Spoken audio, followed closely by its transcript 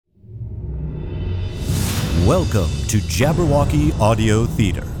Welcome to Jabberwocky Audio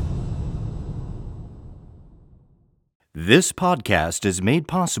Theater. This podcast is made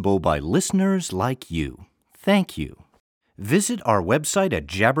possible by listeners like you. Thank you. Visit our website at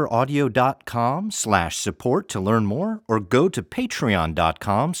jabberaudio.com/support to learn more, or go to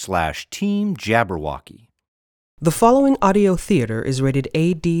patreon.com/teamjabberwocky. The following audio theater is rated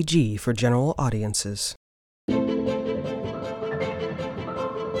ADG for general audiences.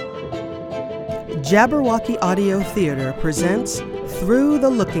 Jabberwocky Audio Theater presents Through the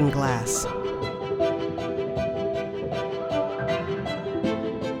Looking Glass.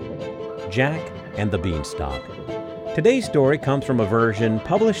 Jack and the Beanstalk. Today's story comes from a version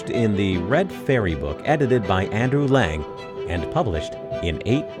published in the Red Fairy book, edited by Andrew Lang, and published in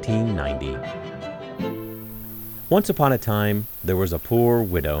 1890. Once upon a time, there was a poor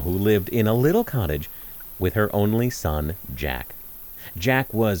widow who lived in a little cottage with her only son, Jack.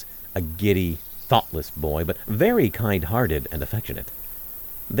 Jack was a giddy, thoughtless boy, but very kind-hearted and affectionate.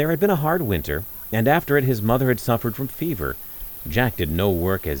 There had been a hard winter, and after it his mother had suffered from fever. Jack did no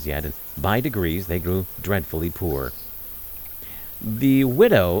work as yet, and by degrees they grew dreadfully poor. The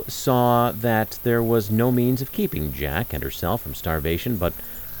widow saw that there was no means of keeping Jack and herself from starvation but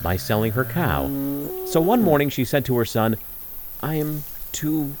by selling her cow. So one morning she said to her son, "I am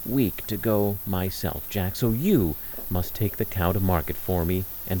too weak to go myself, Jack, so you must take the cow to market for me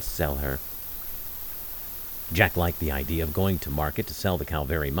and sell her." Jack liked the idea of going to market to sell the cow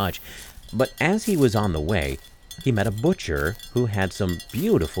very much, but as he was on the way, he met a butcher who had some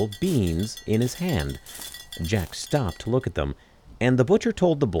beautiful beans in his hand. Jack stopped to look at them, and the butcher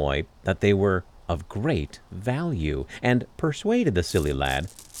told the boy that they were of great value, and persuaded the silly lad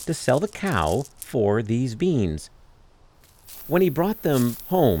to sell the cow for these beans. When he brought them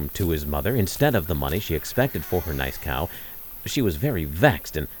home to his mother, instead of the money she expected for her nice cow, she was very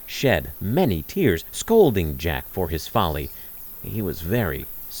vexed and shed many tears, scolding Jack for his folly. He was very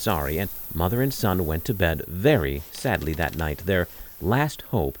sorry, and mother and son went to bed very sadly that night, their last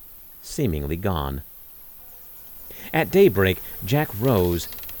hope seemingly gone. At daybreak, Jack rose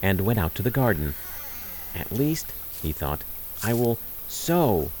and went out to the garden. "At least," he thought, "I will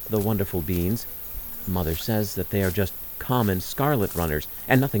sow the wonderful beans. Mother says that they are just common scarlet runners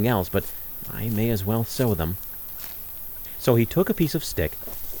and nothing else, but I may as well sow them." So he took a piece of stick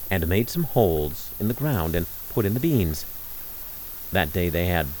and made some holes in the ground and put in the beans. That day they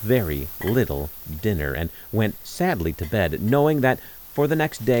had very little dinner and went sadly to bed, knowing that for the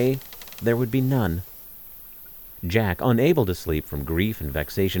next day there would be none. Jack, unable to sleep from grief and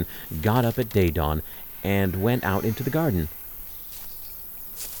vexation, got up at day-dawn and went out into the garden.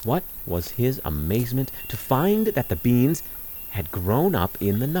 What was his amazement to find that the beans had grown up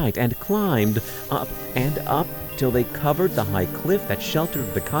in the night and climbed up and up till they covered the high cliff that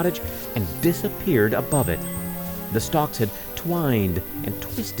sheltered the cottage and disappeared above it. The stalks had twined and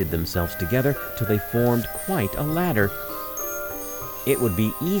twisted themselves together till they formed quite a ladder. It would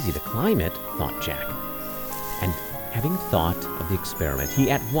be easy to climb it, thought Jack. And having thought of the experiment, he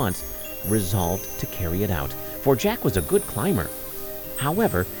at once resolved to carry it out, for Jack was a good climber.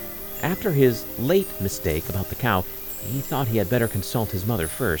 However, after his late mistake about the cow, he thought he had better consult his mother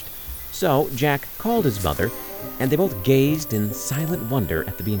first. So Jack called his mother, and they both gazed in silent wonder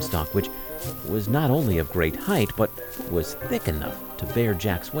at the beanstalk, which was not only of great height, but was thick enough to bear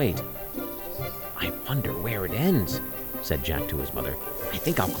Jack's weight. "I wonder where it ends," said Jack to his mother. "I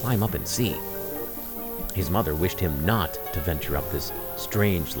think I'll climb up and see." His mother wished him not to venture up this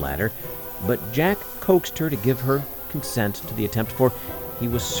strange ladder, but Jack coaxed her to give her consent to the attempt, for he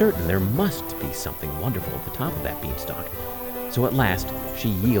was certain there must be something wonderful at the top of that beanstalk. So at last she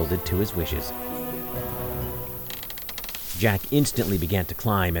yielded to his wishes. Jack instantly began to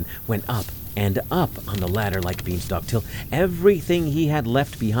climb and went up and up on the ladder like Beanstalk, till everything he had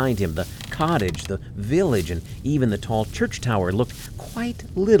left behind him, the cottage, the village, and even the tall church tower, looked quite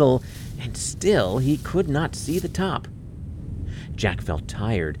little, and still he could not see the top. Jack felt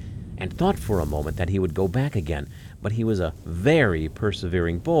tired and thought for a moment that he would go back again, but he was a very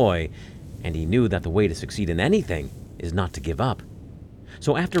persevering boy, and he knew that the way to succeed in anything is not to give up.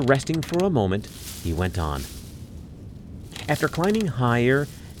 So after resting for a moment, he went on. After climbing higher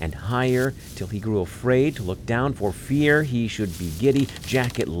and higher till he grew afraid to look down for fear he should be giddy,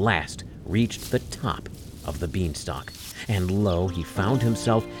 Jack at last reached the top of the beanstalk. And lo, he found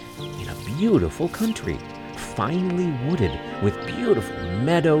himself in a beautiful country, finely wooded, with beautiful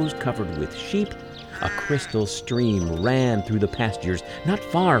meadows covered with sheep. A crystal stream ran through the pastures. Not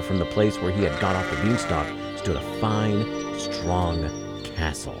far from the place where he had got off the beanstalk stood a fine, strong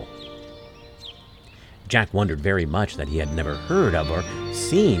castle. Jack wondered very much that he had never heard of or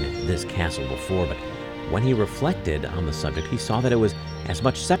seen this castle before, but When he reflected on the subject, he saw that it was as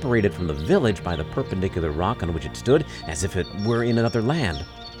much separated from the village by the perpendicular rock on which it stood as if it were in another land.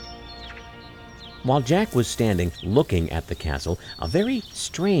 While Jack was standing looking at the castle, a very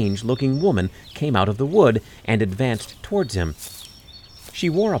strange-looking woman came out of the wood and advanced towards him. She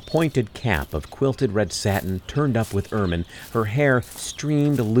wore a pointed cap of quilted red satin turned up with ermine. Her hair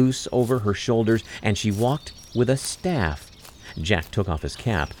streamed loose over her shoulders, and she walked with a staff. Jack took off his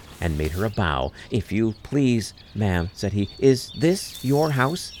cap and made her a bow. "If you please, ma'am," said he, "is this your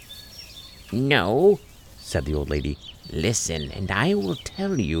house?" "No," said the old lady. "Listen, and I will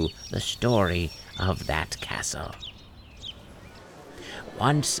tell you the story of that castle.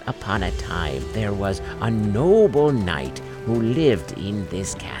 Once upon a time there was a noble knight who lived in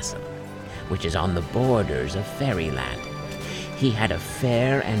this castle, which is on the borders of fairyland. He had a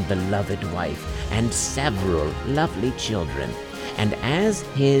fair and beloved wife and several lovely children, and as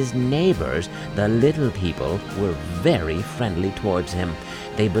his neighbors, the little people were very friendly towards him.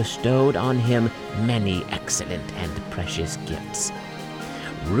 They bestowed on him many excellent and precious gifts.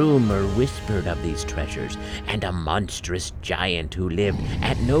 Rumor whispered of these treasures, and a monstrous giant who lived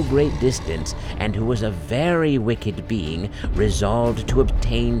at no great distance and who was a very wicked being resolved to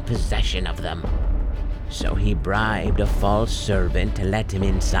obtain possession of them. So he bribed a false servant to let him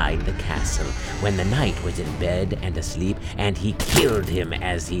inside the castle when the knight was in bed and asleep, and he killed him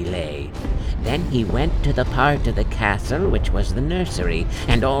as he lay. Then he went to the part of the castle which was the nursery,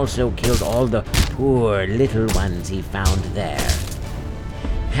 and also killed all the poor little ones he found there.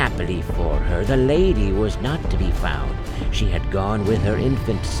 Happily for her, the lady was not to be found. She had gone with her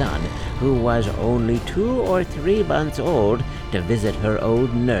infant son, who was only 2 or 3 months old, to visit her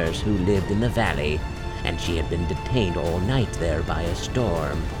old nurse who lived in the valley, and she had been detained all night there by a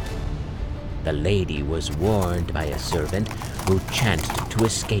storm. The lady was warned by a servant who chanced to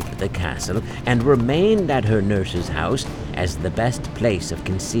escape the castle and remained at her nurse's house as the best place of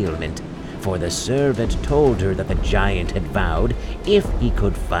concealment. For the servant told her that the giant had vowed, if he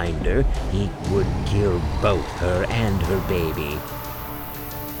could find her, he would kill both her and her baby.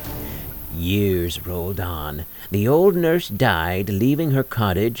 Years rolled on. The old nurse died, leaving her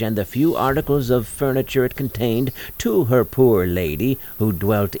cottage and the few articles of furniture it contained to her poor lady, who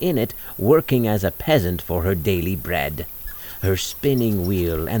dwelt in it, working as a peasant for her daily bread. Her spinning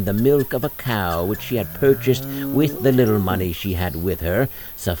wheel and the milk of a cow which she had purchased with the little money she had with her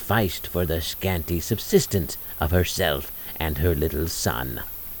sufficed for the scanty subsistence of herself and her little son.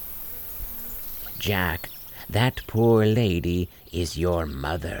 Jack, that poor lady is your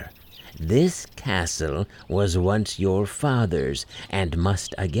mother. This castle was once your father's and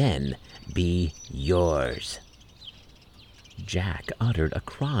must again be yours." Jack uttered a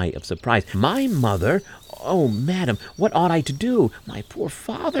cry of surprise. "My mother? Oh, madam, what ought I to do? My poor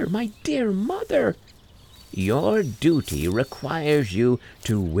father, my dear mother!" "Your duty requires you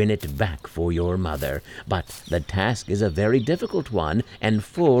to win it back for your mother, but the task is a very difficult one and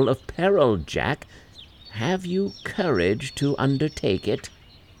full of peril, Jack. Have you courage to undertake it?"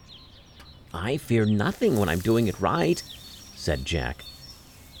 "I fear nothing when I'm doing it right," said Jack.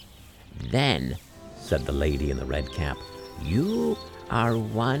 "Then," said the lady in the red cap, "you are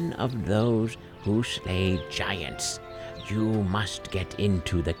one of those who slay giants. You must get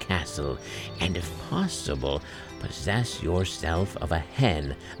into the castle, and if possible, possess yourself of a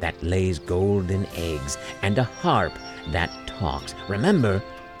hen that lays golden eggs and a harp that talks. Remember,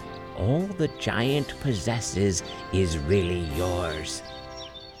 all the giant possesses is really yours."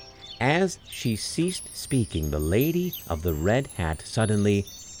 As she ceased speaking, the lady of the red hat suddenly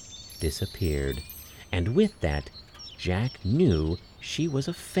disappeared, and with that, Jack knew she was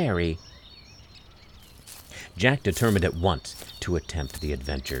a fairy. Jack determined at once to attempt the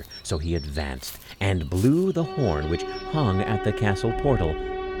adventure, so he advanced and blew the horn which hung at the castle portal.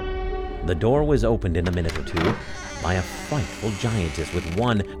 The door was opened in a minute or two by a frightful giantess with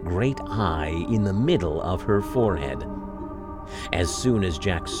one great eye in the middle of her forehead. As soon as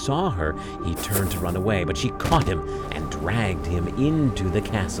Jack saw her, he turned to run away, but she caught him and dragged him into the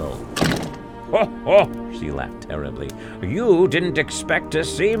castle. "Ho, ho!" she laughed terribly. "You didn't expect to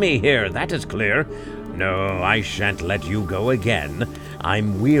see me here, that is clear. No, I shan't let you go again.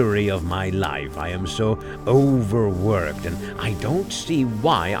 I'm weary of my life. I am so overworked, and I don't see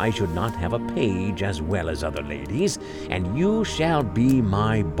why I should not have a page as well as other ladies. And you shall be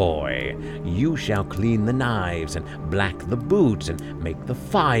my boy. You shall clean the knives and black the boots and make the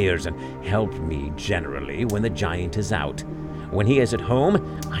fires and help me generally when the giant is out. When he is at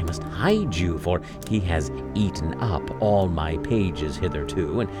home, I must hide you, for he has eaten up all my pages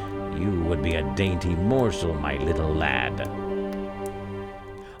hitherto, and you would be a dainty morsel, my little lad."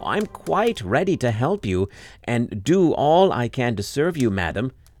 I'm quite ready to help you, and do all I can to serve you,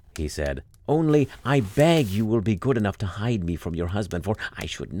 madam," he said. "Only I beg you will be good enough to hide me from your husband, for I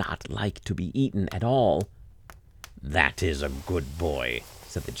should not like to be eaten at all." "That is a good boy,"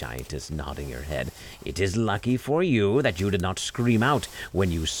 said the giantess, nodding her head. "It is lucky for you that you did not scream out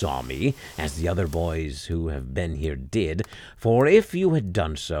when you saw me, as the other boys who have been here did, for if you had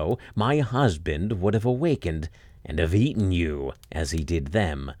done so, my husband would have awakened and have eaten you, as he did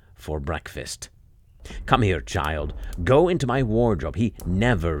them, for breakfast. Come here, child. Go into my wardrobe. He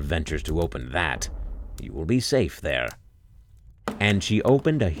never ventures to open that. You will be safe there." And she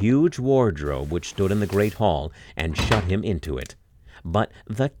opened a huge wardrobe which stood in the great hall, and shut him into it. But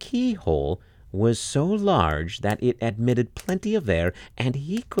the keyhole was so large that it admitted plenty of air, and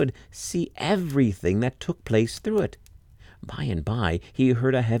he could see everything that took place through it. By and by he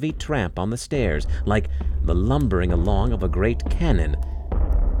heard a heavy tramp on the stairs, like the lumbering along of a great cannon,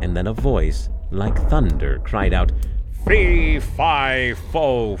 and then a voice like thunder cried out, "Fee, fi,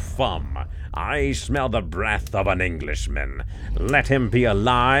 fo, fum! I smell the breath of an Englishman. Let him be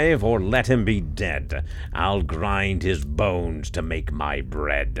alive or let him be dead. I'll grind his bones to make my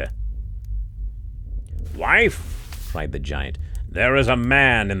bread." "Wife," cried the giant, "there is a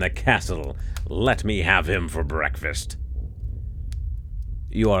man in the castle. Let me have him for breakfast."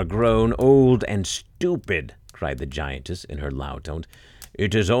 "You are grown old and stupid," cried the giantess in her loud tones.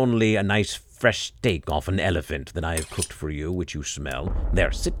 "It is only a nice fresh steak off an elephant that I have cooked for you, which you smell.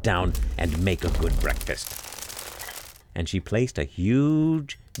 There, sit down and make a good breakfast." And she placed a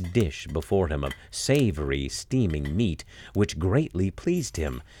huge dish before him of savory, steaming meat, which greatly pleased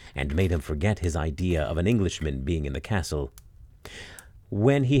him, and made him forget his idea of an Englishman being in the castle.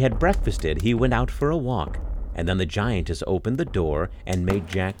 When he had breakfasted, he went out for a walk, and then the giantess opened the door and made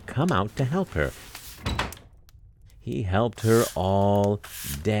Jack come out to help her. He helped her all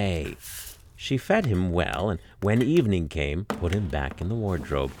day. She fed him well, and when evening came, put him back in the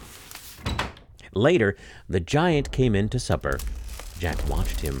wardrobe. Later, the giant came in to supper. Jack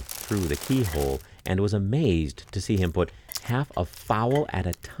watched him through the keyhole and was amazed to see him put half a fowl at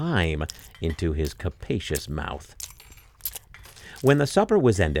a time into his capacious mouth. When the supper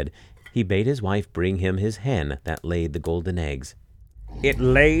was ended, he bade his wife bring him his hen that laid the golden eggs. "It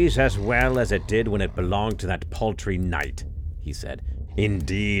lays as well as it did when it belonged to that paltry knight," he said.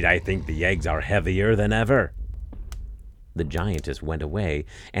 "Indeed, I think the eggs are heavier than ever." The giantess went away,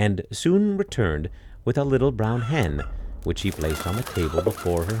 and soon returned with a little brown hen, which she placed on the table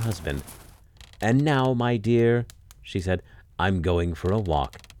before her husband. "And now, my dear," she said, "I'm going for a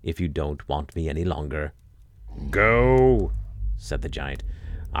walk, if you don't want me any longer." "Go," said the giant.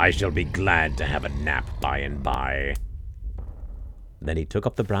 "I shall be glad to have a nap by and by." Then he took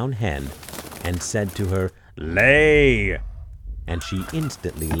up the brown hen and said to her, "Lay!" And she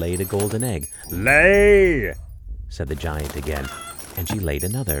instantly laid a golden egg. "Lay!" said the giant again, and she laid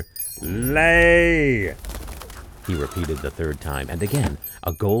another. "Lay!" he repeated the third time, and again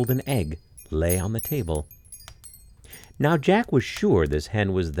a golden egg lay on the table. Now Jack was sure this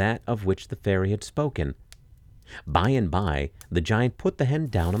hen was that of which the fairy had spoken. By and by the giant put the hen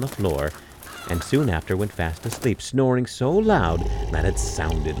down on the floor, and soon after went fast asleep, snoring so loud that it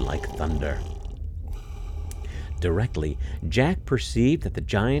sounded like thunder. Directly Jack perceived that the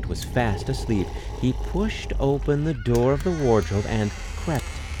giant was fast asleep, he pushed open the door of the wardrobe and crept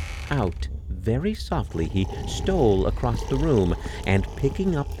out. Very softly he stole across the room, and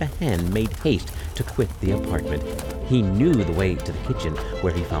picking up the hen, made haste to quit the apartment. He knew the way to the kitchen,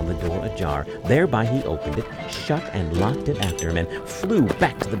 where he found the door ajar. Thereby he opened it, shut and locked it after him, and flew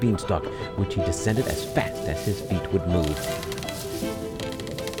back to the beanstalk, which he descended as fast as his feet would move.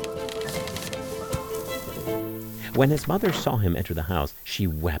 When his mother saw him enter the house, she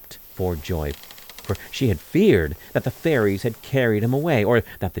wept for joy, for she had feared that the fairies had carried him away, or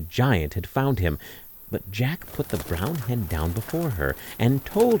that the giant had found him. But Jack put the brown hen down before her, and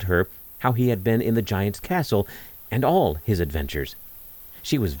told her how he had been in the giant's castle, and all his adventures.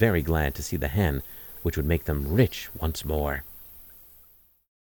 She was very glad to see the hen, which would make them rich once more.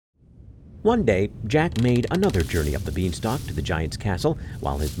 One day, Jack made another journey up the beanstalk to the giant's castle,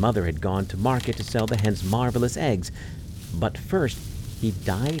 while his mother had gone to market to sell the hen's marvelous eggs. But first, he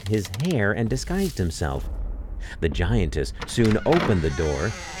dyed his hair and disguised himself. The giantess soon opened the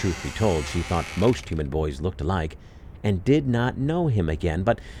door. Truth be told, she thought most human boys looked alike, and did not know him again,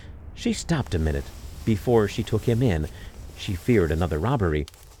 but she stopped a minute before she took him in. She feared another robbery.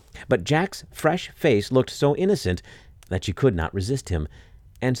 But Jack's fresh face looked so innocent that she could not resist him,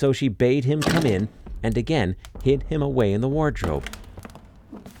 and so she bade him come in, and again hid him away in the wardrobe.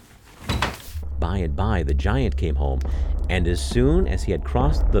 By and by the giant came home, and as soon as he had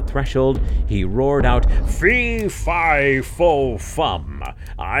crossed the threshold, he roared out, "Fee, fi, fo, fum!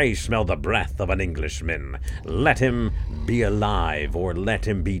 I smell the breath of an Englishman. Let him be alive, or let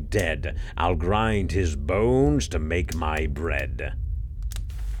him be dead. I'll grind his bones to make my bread."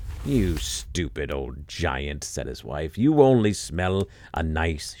 "You stupid old giant," said his wife. "You only smell a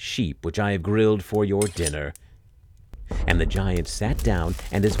nice sheep, which I have grilled for your dinner." And the giant sat down,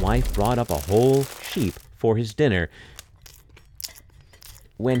 and his wife brought up a whole sheep for his dinner.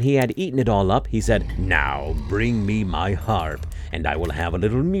 When he had eaten it all up, he said, "Now bring me my harp, and I will have a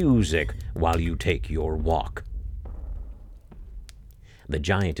little music while you take your walk." The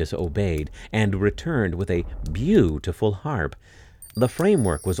giantess obeyed, and returned with a beautiful harp. The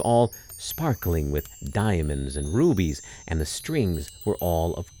framework was all sparkling with diamonds and rubies, and the strings were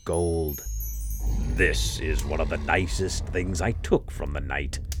all of gold. "This is one of the nicest things I took from the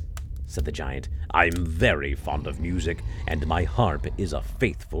knight," said the giant. "I'm very fond of music, and my harp is a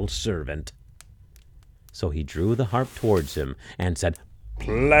faithful servant." So he drew the harp towards him and said,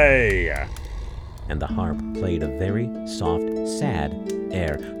 "Play!" And the harp played a very soft, sad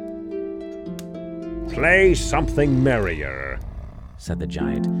air. "Play something merrier," said the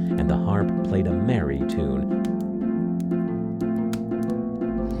giant, and the harp played a merry tune.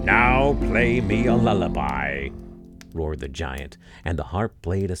 "Now play me a lullaby," roared the giant, and the harp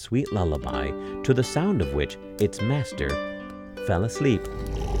played a sweet lullaby, to the sound of which its master fell asleep.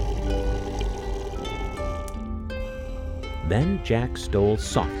 Then Jack stole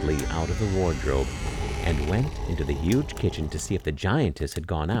softly out of the wardrobe and went into the huge kitchen to see if the giantess had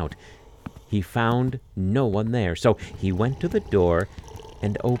gone out. He found no one there, so he went to the door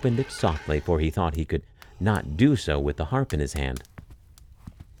and opened it softly, for he thought he could not do so with the harp in his hand.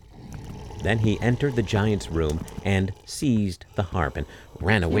 Then he entered the giant's room and seized the harp and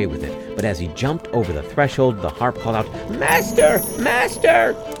ran away with it. But as he jumped over the threshold, the harp called out, "Master!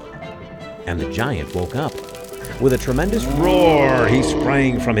 Master!" And the giant woke up. With a tremendous roar, he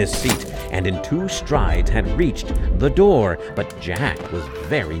sprang from his seat, and in 2 strides had reached the door. But Jack was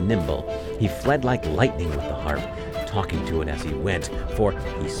very nimble. He fled like lightning with the harp, talking to it as he went, for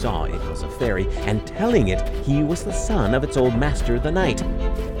he saw it was a fairy, and telling it he was the son of its old master, the knight.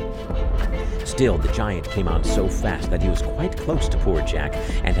 Still, the giant came on so fast that he was quite close to poor Jack,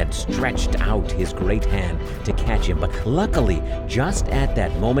 and had stretched out his great hand to catch him. But luckily, just at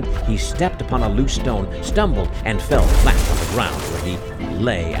that moment, he stepped upon a loose stone, stumbled, and fell flat on the ground, where he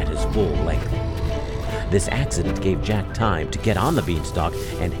lay at his full length. This accident gave Jack time to get on the beanstalk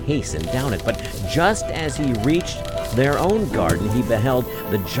and hasten down it. But just as he reached their own garden, he beheld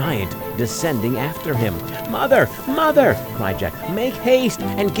the giant descending after him. "Mother! Mother!" cried Jack. "Make haste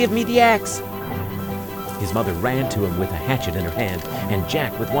and give me the axe!" His mother ran to him with a hatchet in her hand, and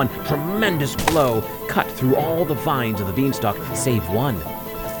Jack, with one tremendous blow, cut through all the vines of the beanstalk save one.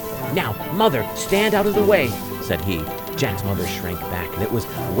 "Now, Mother, stand out of the way," said he. Jack's mother shrank back, and it was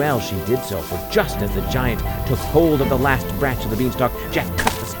well she did so, for just as the giant took hold of the last branch of the beanstalk, Jack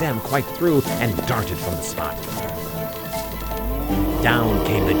cut the stem quite through and darted from the spot. Down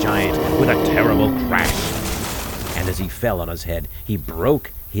came the giant with a terrible crash, and as he fell on his head, he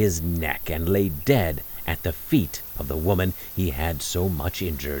broke his neck and lay dead at the feet of the woman he had so much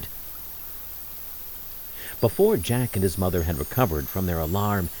injured. Before Jack and his mother had recovered from their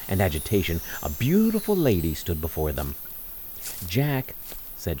alarm and agitation, a beautiful lady stood before them. "Jack,"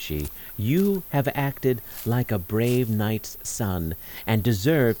 said she, "you have acted like a brave knight's son, and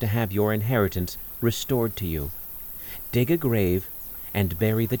deserve to have your inheritance restored to you. Dig a grave and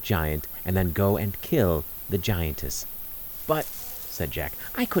bury the giant, and then go and kill the giantess." "But," said Jack,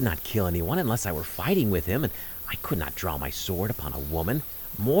 "I could not kill anyone unless I were fighting with him, and I could not draw my sword upon a woman.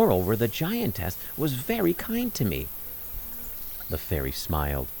 Moreover, the giantess was very kind to me." The fairy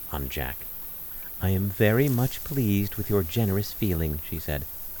smiled on Jack. "I am very much pleased with your generous feeling," she said.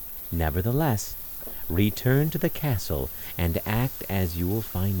 "Nevertheless, return to the castle and act as you will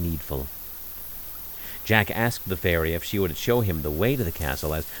find needful." Jack asked the fairy if she would show him the way to the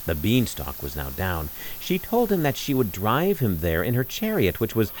castle, as the beanstalk was now down. She told him that she would drive him there in her chariot,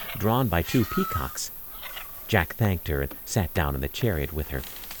 which was drawn by 2 peacocks. Jack thanked her and sat down in the chariot with her.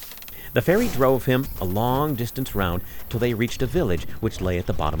 The fairy drove him a long distance round till they reached a village which lay at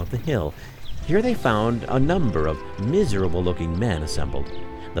the bottom of the hill. Here they found a number of miserable-looking men assembled.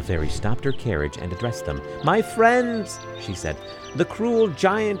 The fairy stopped her carriage and addressed them. "My friends," she said, "the cruel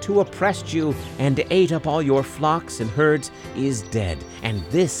giant who oppressed you and ate up all your flocks and herds is dead, and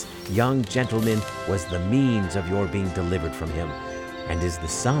this young gentleman was the means of your being delivered from him, and is the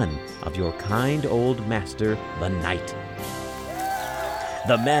son of your kind old master, the knight."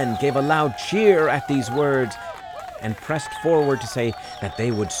 The men gave a loud cheer at these words, and pressed forward to say that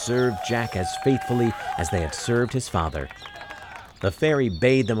they would serve Jack as faithfully as they had served his father. The fairy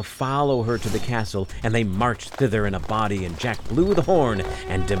bade them follow her to the castle, and they marched thither in a body, and Jack blew the horn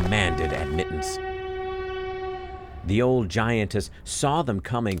and demanded admittance. The old giantess saw them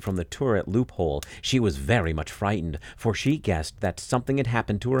coming from the turret loophole. She was very much frightened, for she guessed that something had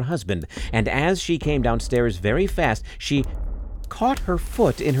happened to her husband, and as she came downstairs very fast, she caught her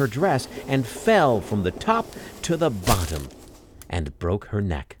foot in her dress and fell from the top to the bottom and broke her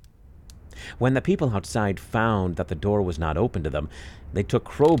neck. When the people outside found that the door was not open to them, they took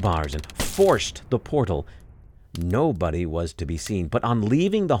crowbars and forced the portal. Nobody was to be seen, but on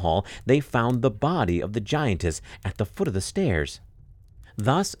leaving the hall, they found the body of the giantess at the foot of the stairs.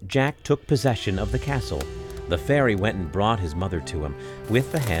 Thus Jack took possession of the castle. The fairy went and brought his mother to him,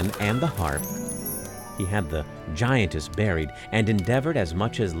 with the hen and the harp. He had the giantess buried, and endeavored as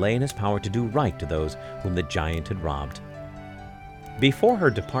much as lay in his power to do right to those whom the giant had robbed. Before her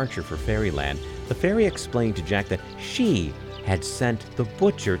departure for Fairyland, the fairy explained to Jack that she had sent the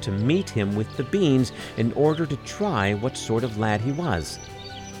butcher to meet him with the beans in order to try what sort of lad he was.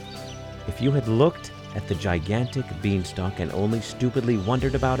 If you had looked at the gigantic beanstalk and only stupidly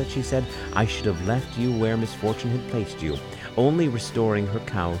wondered about it, she said, I should have left you where misfortune had placed you, only restoring her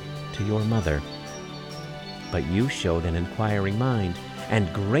cow to your mother. But you showed an inquiring mind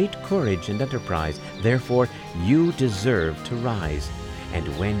and great courage and enterprise. Therefore, you deserve to rise. And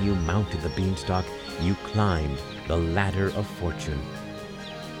when you mounted the beanstalk, you climbed the ladder of fortune.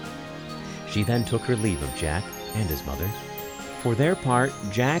 She then took her leave of Jack and his mother. For their part,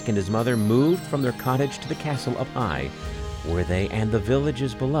 Jack and his mother moved from their cottage to the castle up high, where they and the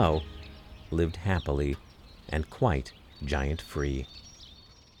villages below lived happily and quite giant-free.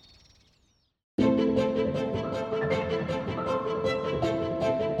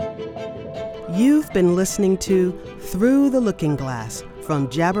 You've been listening to Through the Looking Glass from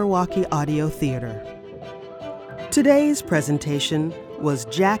Jabberwocky Audio Theater. Today's presentation was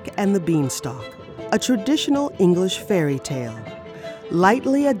Jack and the Beanstalk, a traditional English fairy tale,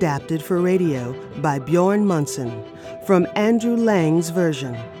 lightly adapted for radio by Bjorn Munson from Andrew Lang's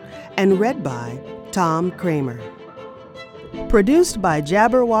version, and read by Tom Kramer. Produced by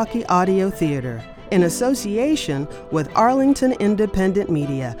Jabberwocky Audio Theater in association with Arlington Independent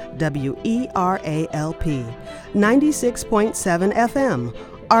Media, WERALP, 96.7 FM,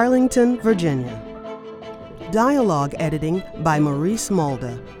 Arlington, Virginia. Dialogue editing by Maurice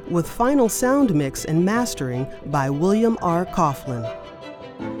Mulder, with final sound mix and mastering by William R. Coughlin.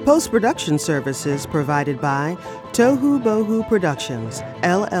 Post-production services provided by Tohu Bohu Productions,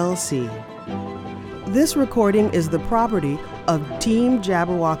 LLC. This recording is the property of Team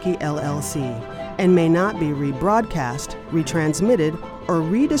Jabberwocky, LLC, and may not be rebroadcast, retransmitted, or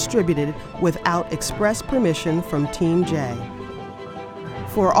redistributed without express permission from Team J.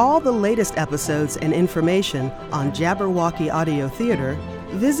 For all the latest episodes and information on Jabberwocky Audio Theater,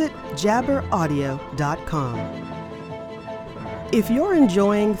 visit jabberaudio.com. If you're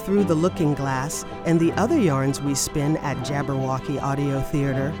enjoying Through the Looking Glass and the other yarns we spin at Jabberwocky Audio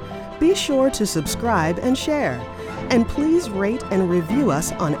Theater, be sure to subscribe and share. And please rate and review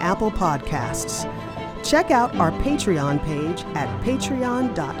us on Apple Podcasts. Check out our Patreon page at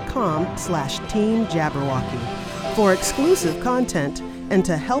patreon.com/Team Jabberwocky for exclusive content and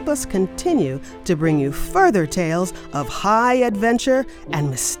to help us continue to bring you further tales of high adventure and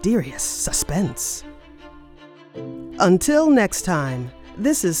mysterious suspense. Until next time,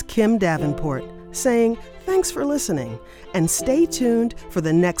 this is Kim Davenport saying thanks for listening, and stay tuned for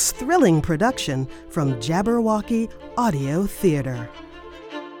the next thrilling production from Jabberwocky Audio Theater.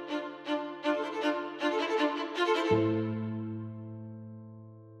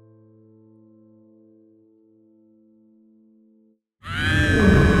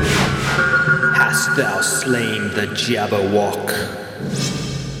 Hast thou slain the Jabberwock?